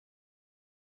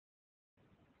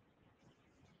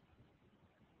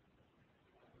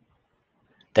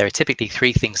There are typically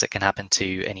three things that can happen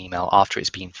to an email after it's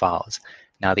been filed.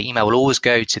 Now, the email will always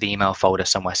go to the email folder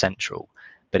somewhere central,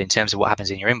 but in terms of what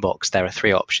happens in your inbox, there are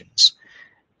three options.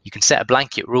 You can set a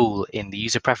blanket rule in the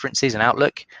user preferences in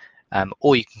Outlook,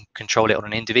 or you can control it on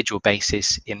an individual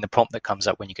basis in the prompt that comes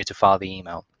up when you go to file the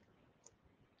email.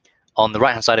 On the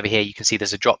right-hand side over here, you can see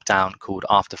there's a drop-down called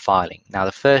After Filing. Now,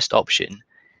 the first option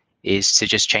is to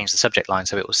just change the subject line,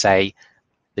 so it will say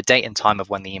the date and time of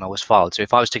when the email was filed. So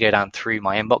if I was to go down through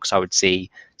my inbox, I would see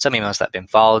some emails that have been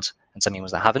filed and some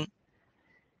emails that haven't.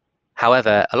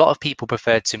 However, a lot of people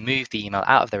prefer to move the email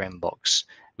out of their inbox,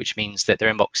 which means that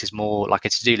their inbox is more like a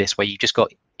to-do list where you've just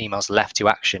got emails left to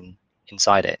action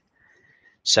inside it.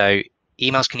 So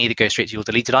emails can either go straight to your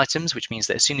deleted items, which means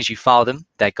that as soon as you file them,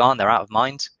 they're gone, they're out of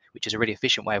mind, which is a really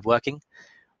efficient way of working.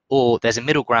 Or there's a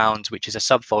middle ground, which is a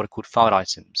subfolder called filed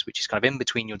items, which is kind of in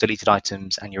between your deleted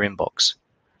items and your inbox.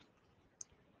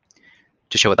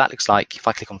 To show what that looks like, if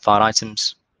I click on filed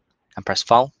items and press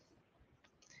file,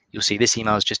 you'll see this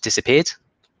email has just disappeared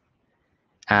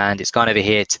and it's gone over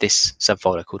here to this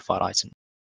subfolder called filed items.